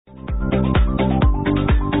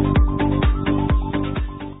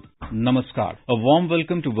Namaskar. A warm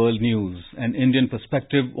welcome to World News, an Indian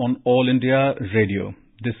perspective on All India Radio.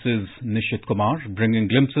 This is Nishit Kumar, bringing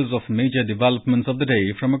glimpses of major developments of the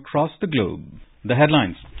day from across the globe. The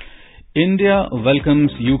headlines. India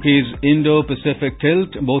welcomes UK's Indo-Pacific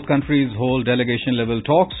tilt. Both countries hold delegation-level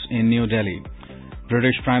talks in New Delhi.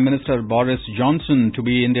 British Prime Minister Boris Johnson to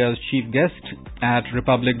be India's chief guest at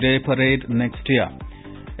Republic Day parade next year.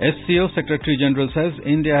 SCO Secretary General says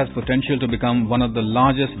India has potential to become one of the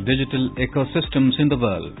largest digital ecosystems in the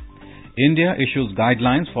world. India issues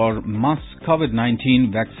guidelines for mass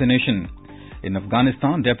COVID-19 vaccination. In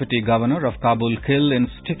Afghanistan, Deputy Governor of Kabul killed in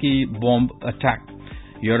sticky bomb attack.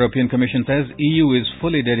 European Commission says EU is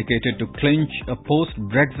fully dedicated to clinch a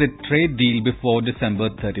post-Brexit trade deal before December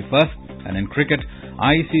 31st. And in cricket,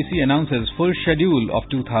 ICC announces full schedule of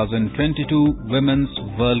 2022 Women's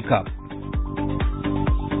World Cup.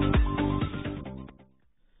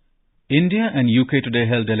 India and UK today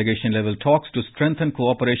held delegation-level talks to strengthen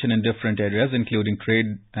cooperation in different areas, including trade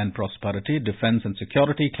and prosperity, defence and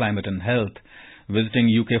security, climate and health.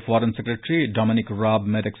 Visiting UK Foreign Secretary Dominic Raab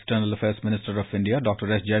met External Affairs Minister of India,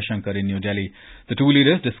 Dr. S. Jaishankar, in New Delhi. The two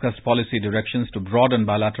leaders discussed policy directions to broaden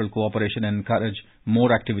bilateral cooperation and encourage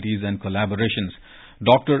more activities and collaborations.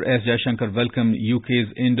 Dr. S. Jaishankar welcomed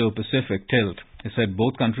UK's Indo-Pacific tilt. He said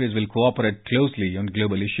both countries will cooperate closely on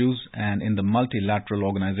global issues and in the multilateral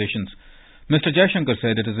organizations. Mr. Jaishankar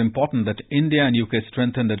said it is important that India and UK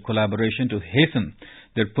strengthen their collaboration to hasten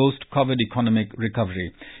their post-COVID economic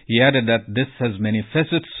recovery. He added that this has many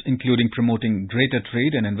facets, including promoting greater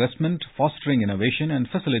trade and investment, fostering innovation, and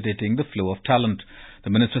facilitating the flow of talent. The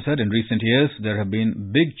minister said in recent years there have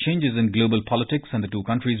been big changes in global politics and the two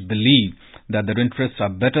countries believe that their interests are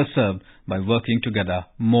better served by working together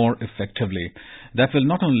more effectively. That will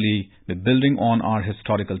not only be building on our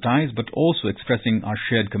historical ties but also expressing our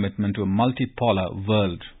shared commitment to a multipolar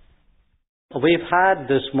world. We've had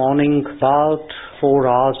this morning about 4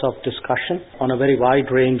 hours of discussion on a very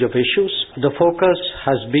wide range of issues. The focus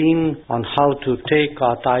has been on how to take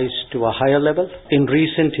our ties to a higher level. In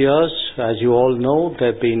recent years, as you all know,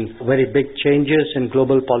 there have been very big changes in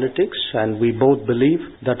global politics, and we both believe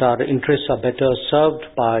that our interests are better served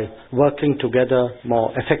by working together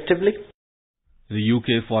more effectively. The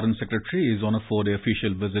UK Foreign Secretary is on a 4-day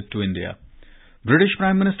official visit to India. British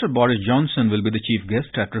Prime Minister Boris Johnson will be the chief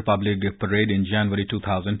guest at Republic Day parade in January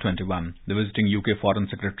 2021. The visiting UK Foreign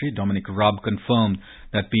Secretary Dominic Raab confirmed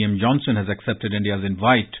that PM Johnson has accepted India's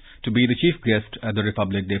invite to be the chief guest at the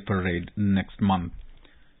Republic Day parade next month.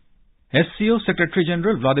 SCO Secretary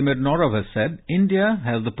General Vladimir Norov has said India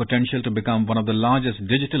has the potential to become one of the largest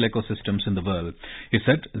digital ecosystems in the world. He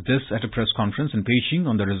said this at a press conference in Beijing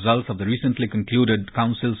on the results of the recently concluded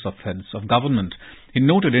Councils of Heads of Government. He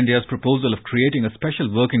noted India's proposal of creating a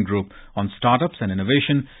special working group on startups and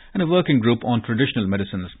innovation and a working group on traditional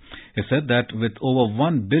medicines. He said that with over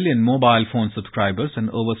 1 billion mobile phone subscribers and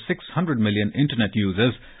over 600 million internet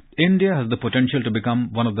users, India has the potential to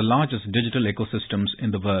become one of the largest digital ecosystems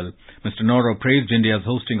in the world. Mr. Norov praised India's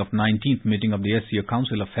hosting of 19th meeting of the SCO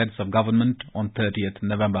Council of Heads of Government on 30th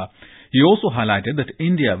November. He also highlighted that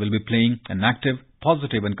India will be playing an active,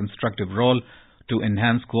 positive and constructive role to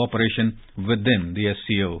enhance cooperation within the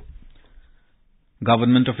SCO.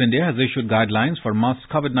 Government of India has issued guidelines for mass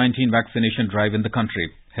COVID-19 vaccination drive in the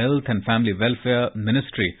country. Health and Family Welfare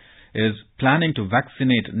Ministry is planning to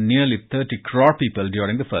vaccinate nearly 30 crore people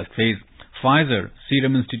during the first phase. Pfizer,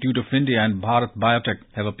 Serum Institute of India and Bharat Biotech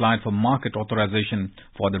have applied for market authorization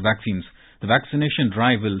for the vaccines. The vaccination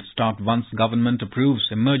drive will start once government approves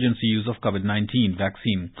emergency use of COVID-19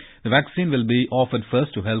 vaccine. The vaccine will be offered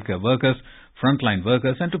first to healthcare workers, frontline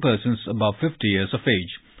workers and to persons above 50 years of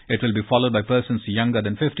age. It will be followed by persons younger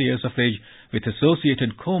than 50 years of age with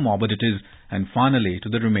associated comorbidities and finally to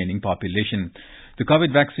the remaining population. The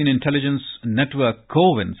COVID Vaccine Intelligence Network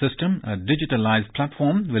CoWIN system, a digitalized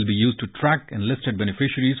platform, will be used to track enlisted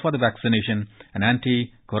beneficiaries for the vaccination and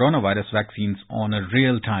anti-coronavirus vaccines on a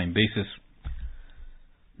real-time basis.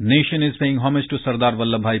 Nation is paying homage to Sardar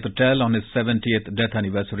Vallabhbhai Patel on his 70th death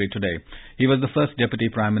anniversary today. He was the first Deputy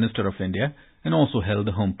Prime Minister of India and also held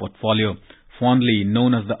the Home Portfolio. Fondly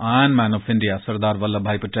known as the Iron Man of India, Sardar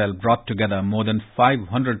Vallabhbhai Patel brought together more than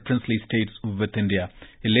 500 princely states with India.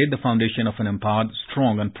 He laid the foundation of an empowered,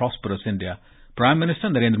 strong and prosperous India. Prime Minister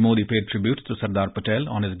Narendra Modi paid tribute to Sardar Patel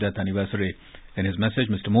on his death anniversary. In his message,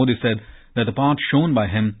 Mr. Modi said that the path shown by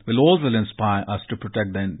him will always inspire us to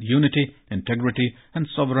protect the unity, integrity and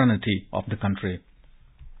sovereignty of the country.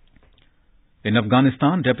 In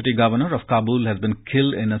Afghanistan, Deputy Governor of Kabul has been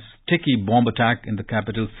killed in a sticky bomb attack in the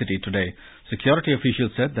capital city today. Security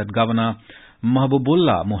officials said that Governor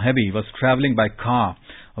Mahbubullah Mohebi was traveling by car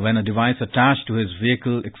when a device attached to his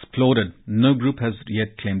vehicle exploded. No group has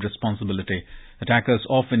yet claimed responsibility. Attackers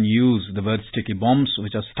often use the word sticky bombs,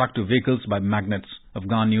 which are stuck to vehicles by magnets.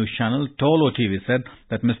 Afghan news channel Tolo TV said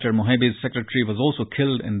that Mr. Mohebi's secretary was also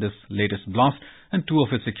killed in this latest blast, and 2 of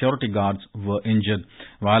his security guards were injured.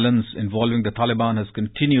 Violence involving the Taliban has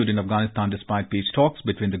continued in Afghanistan despite peace talks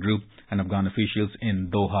between the group and Afghan officials in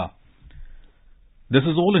Doha. This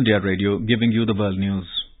is All India Radio giving you the world news.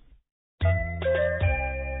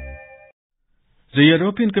 The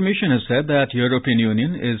European Commission has said that European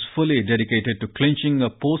Union is fully dedicated to clinching a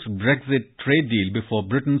post-Brexit trade deal before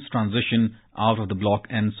Britain's transition out of the bloc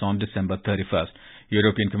ends on December 31st.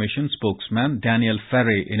 European Commission spokesman Daniel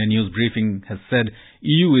Ferry in a news briefing has said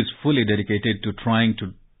EU is fully dedicated to trying to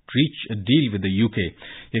reach a deal with the UK.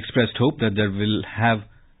 He expressed hope that there will have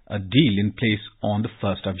a deal in place on the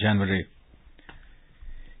 1st of January.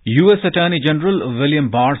 U.S. Attorney General William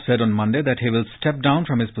Barr said on Monday that he will step down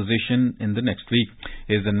from his position in the next week.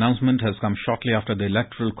 His announcement has come shortly after the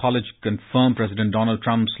Electoral College confirmed President Donald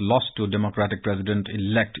Trump's loss to Democratic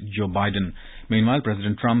President-elect Joe Biden. Meanwhile,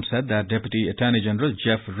 President Trump said that Deputy Attorney General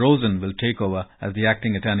Jeff Rosen will take over as the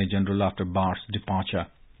acting Attorney General after Barr's departure.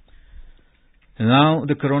 Now,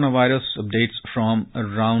 the coronavirus updates from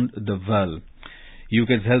around the world.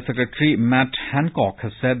 UK's Health Secretary Matt Hancock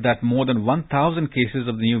has said that more than 1,000 cases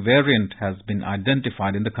of the new variant has been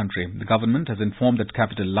identified in the country. The government has informed that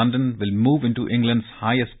capital London will move into England's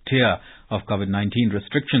highest tier of COVID-19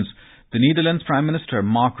 restrictions. The Netherlands Prime Minister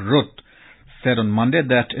Mark Rutte said on Monday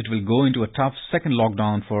that it will go into a tough second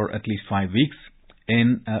lockdown for at least 5 weeks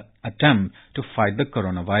in an attempt to fight the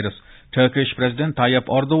coronavirus. Turkish President Tayyip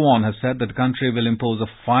Erdogan has said that the country will impose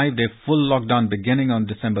a 5-day full lockdown beginning on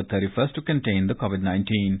December 31st to contain the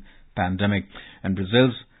COVID-19 pandemic. And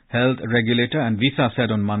Brazil's health regulator Anvisa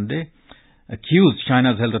said on Monday, accused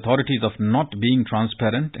China's health authorities of not being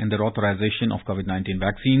transparent in their authorization of COVID-19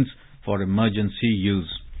 vaccines for emergency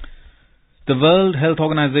use. The World Health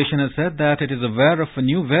Organization has said that it is aware of a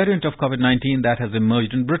new variant of COVID-19 that has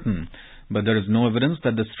emerged in Britain, but there is no evidence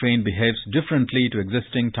that the strain behaves differently to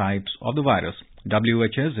existing types of the virus.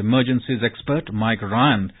 WHO's emergencies expert Mike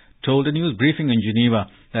Ryan told a news briefing in Geneva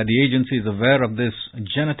that the agency is aware of this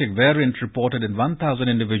genetic variant reported in 1,000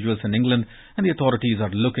 individuals in England, and the authorities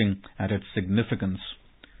are looking at its significance.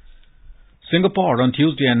 Singapore on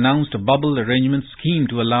Tuesday announced a bubble arrangement scheme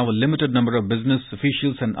to allow a limited number of business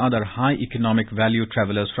officials and other high economic value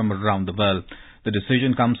travelers from around the world. The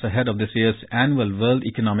decision comes ahead of this year's annual World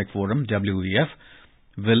Economic Forum, WEF,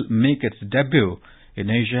 will make its debut in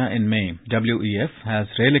Asia in May. WEF has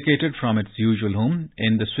relocated from its usual home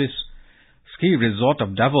in the Swiss ski resort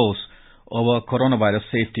of Davos over coronavirus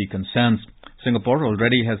safety concerns. Singapore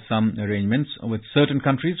already has some arrangements with certain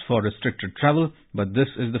countries for restricted travel, but this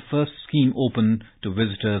is the first scheme open to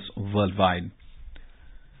visitors worldwide.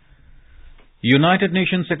 United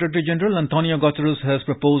Nations Secretary General Antonio Guterres has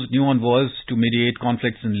proposed new envoys to mediate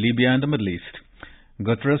conflicts in Libya and the Middle East.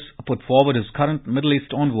 Guterres put forward his current Middle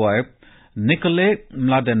East envoy, Nikolay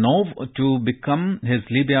Mladenov, to become his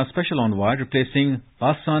Libya special envoy, replacing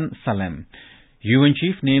Hassan Salem. UN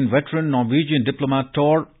chief named veteran Norwegian diplomat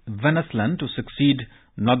Tor Vennesland to succeed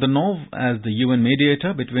Mladenov as the UN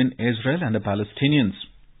mediator between Israel and the Palestinians.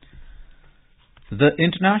 The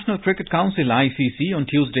International Cricket Council ICC on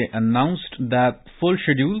Tuesday announced that full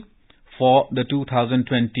schedule for the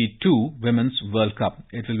 2022 Women's World Cup.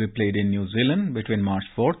 It will be played in New Zealand between March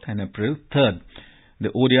 4th and April 3rd.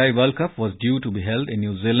 The ODI World Cup was due to be held in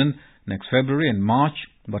New Zealand next February and March,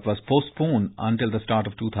 but was postponed until the start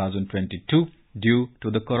of 2022 due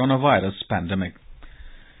to the coronavirus pandemic.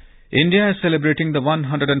 India is celebrating the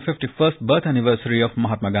 151st birth anniversary of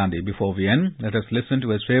Mahatma Gandhi. Before we end, let us listen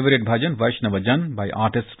to his favorite bhajan, Vaishnava Jan, by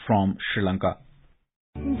artists from Sri Lanka.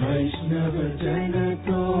 Vaishnava Jana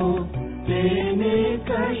to tene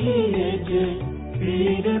kahiye je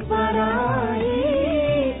veer parai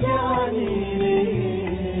jane re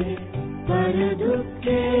par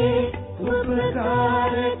dukhe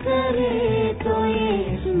upkar kare to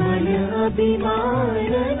ye man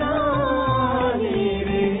abhiman naane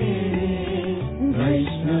re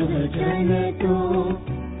Vaishnava Jana to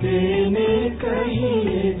tene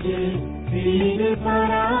kahiye je veer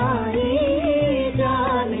parai.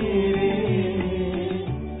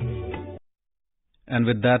 And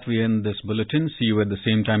with that, we end this bulletin. See you at the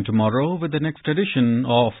same time tomorrow with the next edition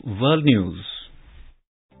of World News.